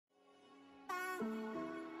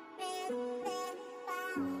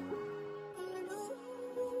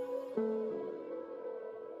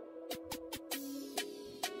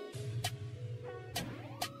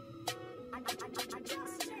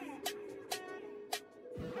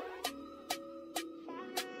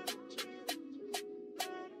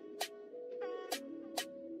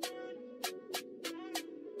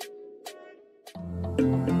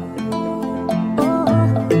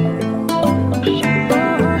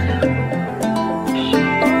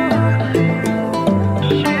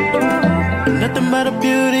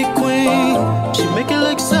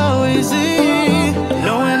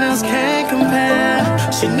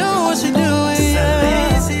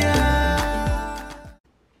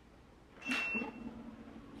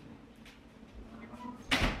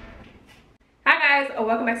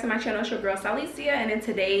welcome back to my channel. It's your girl Salicia, and in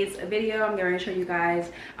today's video I'm going to show you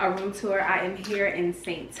guys a room tour. I am here in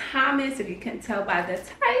St. Thomas, if you can tell by the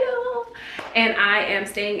title, and I am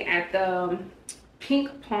staying at the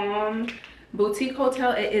Pink Palm Boutique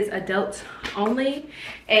Hotel. It is adults only,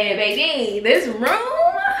 and baby, this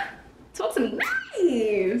room, talk to me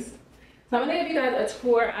nice. So I'm gonna give you guys a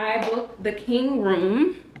tour. I booked the king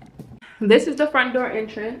room. This is the front door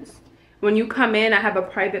entrance. When you come in, I have a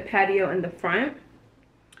private patio in the front.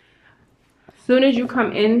 As soon as you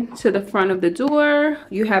come into the front of the door,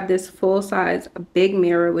 you have this full-size big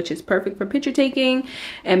mirror, which is perfect for picture taking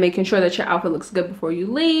and making sure that your outfit looks good before you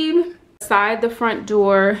leave. Beside the front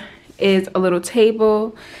door is a little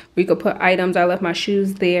table where you could put items. I left my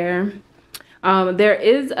shoes there. There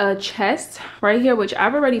is a chest right here, which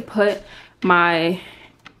I've already put my,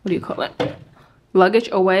 what do you call it, luggage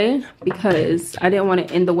away, because I didn't want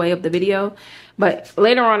it in the way of the video. But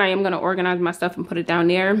later on I am going to organize my stuff and put it down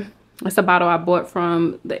there. It's a bottle I bought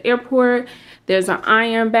from the airport. There's an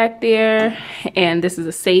iron back there, and this is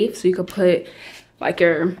a safe, so you could put like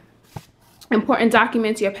your important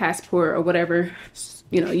documents, your passport, or whatever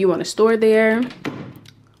you want to store there.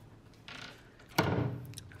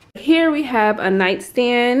 Here we have a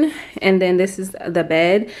nightstand, and then this is the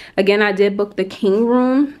bed. Again, I did book the king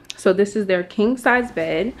room, so this is their king size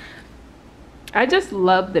bed. I just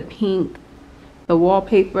love the pink, the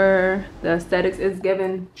wallpaper, the aesthetics is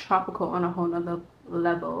given tropical on a whole nother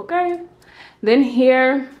level. Okay, then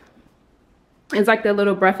here is like the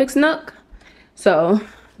little breakfast nook. So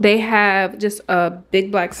they have just a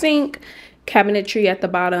big black sink, cabinetry at the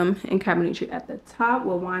bottom and cabinetry at the top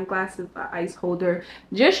with wine glasses, an ice holder,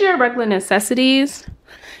 just your regular necessities.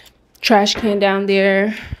 Trash can down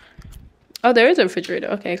there. Oh, there is a refrigerator.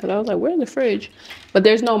 Okay, because I was like, where's the fridge? But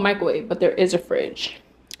there's no microwave, but there is a fridge.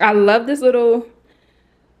 I love this little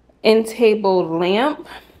end table lamp.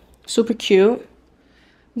 Super cute.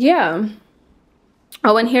 Yeah.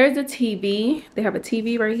 Oh, and here's the TV. They have a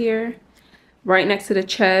TV right here, right next to the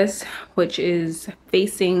chest, which is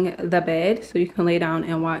facing the bed, so you can lay down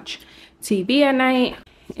and watch TV at night.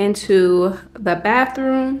 Into the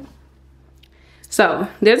bathroom. So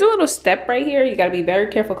there's a little step right here. You got to be very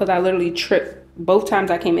careful, because I literally tripped both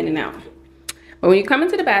times I came in and out. But when you come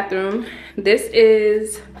into the bathroom, this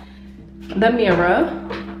is the mirror.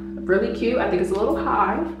 Really cute. I think it's a little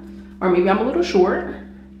high, or maybe I'm a little short.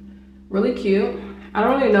 Really cute. I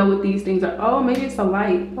don't really know what these things are. Oh, maybe it's a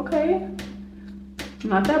light. Okay.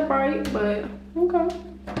 Not that bright, but okay.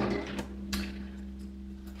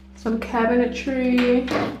 Some cabinetry.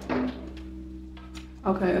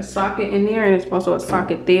 Okay, a socket in there, and it's also a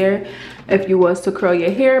socket there if you was to curl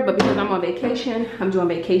your hair. But because I'm on vacation, I'm doing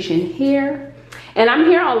vacation here, and I'm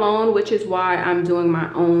here alone, which is why I'm doing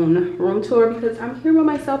my own room tour, because I'm here by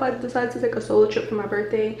myself. I decided to take a solo trip for my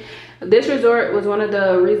birthday. This resort was one of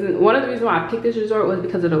the reasons why I picked this resort was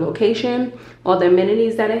because of the location, all the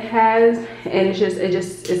amenities that it has, and it's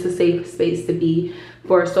a safe space to be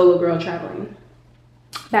for a solo girl traveling.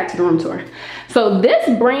 Back to the room tour. So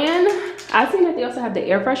this brand, I've seen that they also have the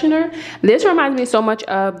air freshener. This reminds me so much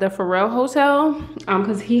of the Pharrell Hotel,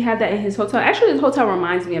 because he had that in his hotel. Actually, this hotel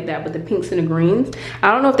reminds me of that, but the pinks and the greens.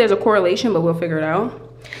 I don't know if there's a correlation, but we'll figure it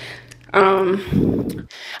out. I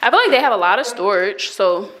feel like they have a lot of storage,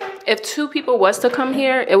 so if 2 people was to come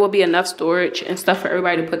here, it will be enough storage and stuff for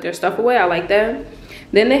everybody to put their stuff away. I like that.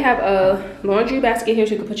 Then they have a laundry basket here,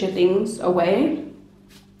 so you can put your things away.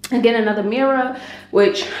 Again, another mirror,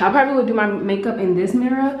 which I probably would do my makeup in this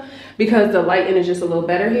mirror because the lighting is just a little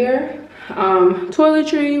better here.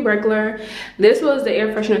 Toiletry, regular. This was the air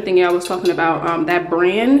freshener thing I was talking about. That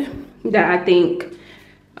brand that I think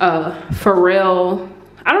Pharrell,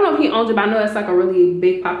 I don't know if he owns it, but I know it's like a really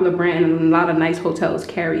big popular brand, and a lot of nice hotels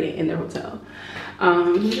carry it in their hotel.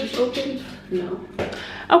 Is this open? No.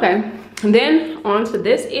 Okay, and then on to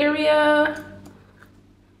this area.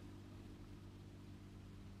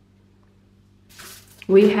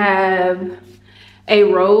 We have a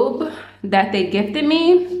robe that they gifted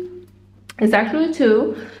me. It's actually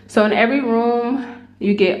 2. So in every room,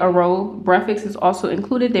 you get a robe. Breakfast is also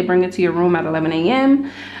included. They bring it to your room at 11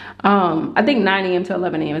 a.m. I think 9 a.m. to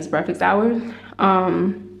 11 a.m. is breakfast hours.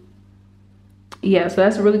 Yeah, so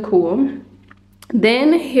that's really cool.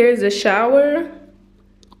 Then here's a shower.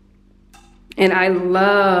 And I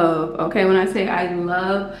love, okay, when I say I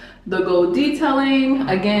love the gold detailing,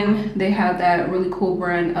 again, they have that really cool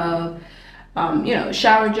brand of,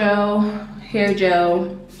 shower gel, hair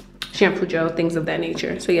gel, shampoo gel, things of that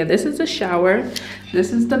nature. So yeah, this is the shower.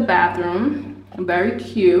 This is the bathroom. Very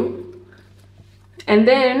cute. And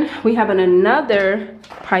then we have another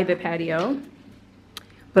private patio.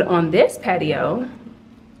 But on this patio,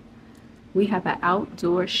 We have an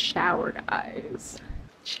outdoor shower, guys.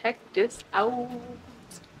 Check this out.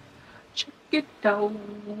 Check it out.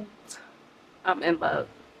 I'm in love.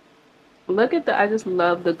 Look at the, I just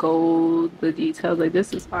love the gold, the details. Like,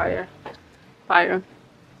 this is fire. Fire.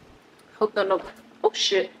 Hope there no, oh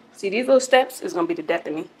shit. See, these little steps is gonna be the death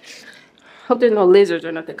of me. Hope there's no lizards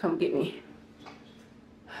or nothing come get me.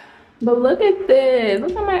 But look at this.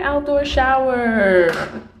 Look at my outdoor shower.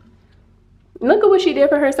 Look at what she did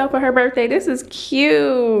for herself for her birthday. This is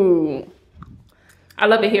cute. I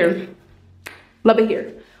love it here. Love it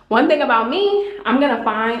here. One thing about me, I'm gonna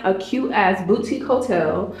find a cute ass boutique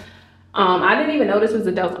hotel. I didn't even know this was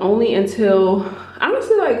adults only until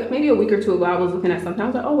honestly like maybe a week or two ago. I was looking at something. I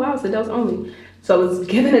was like, oh wow, it's adults only. So it's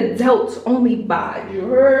given adults only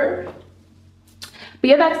vibes. But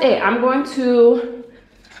yeah, that's it. I'm going to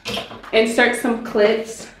insert some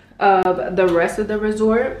clips of the rest of the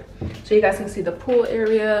resort so you guys can see the pool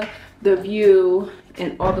area, the view,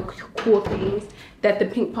 and all the cool things that the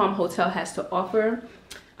Pink Palm Hotel has to offer.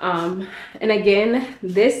 And again,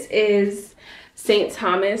 this is St.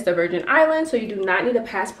 Thomas, the Virgin Islands, so you do not need a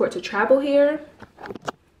passport to travel here.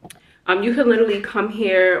 You can literally come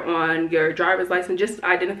here on your driver's license, just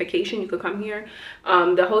identification. You could come here.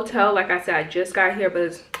 The hotel, like I said, I just got here, but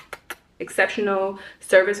it's exceptional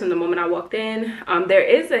service from the moment I walked in. There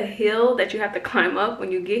is a hill that you have to climb up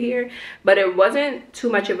when you get here, but it wasn't too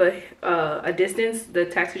much of a distance. The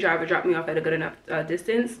taxi driver dropped me off at a good enough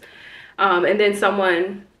distance. And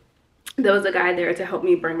then there was a guy there to help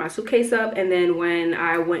me bring my suitcase up. And then when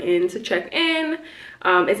I went in to check in,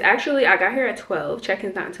 it's actually, I got here at 12.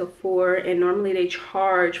 Check-in's not until 4. And normally they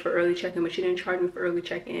charge for early check-in, but she didn't charge me for early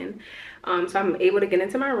check-in. So I'm able to get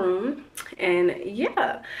into my room. And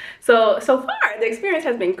yeah, so far the experience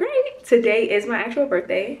has been great. Today is my actual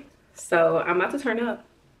birthday, so I'm about to turn up.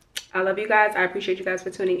 I love you guys. I appreciate you guys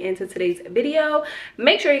for tuning into today's video.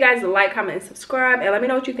 Make sure you guys like, comment, and subscribe, and let me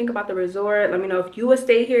know what you think about the resort. Let me know if you would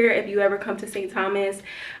stay here if you ever come to St. Thomas.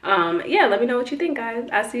 Yeah, let me know what you think, guys.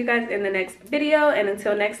 I'll see you guys in the next video, and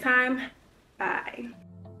until next time, bye.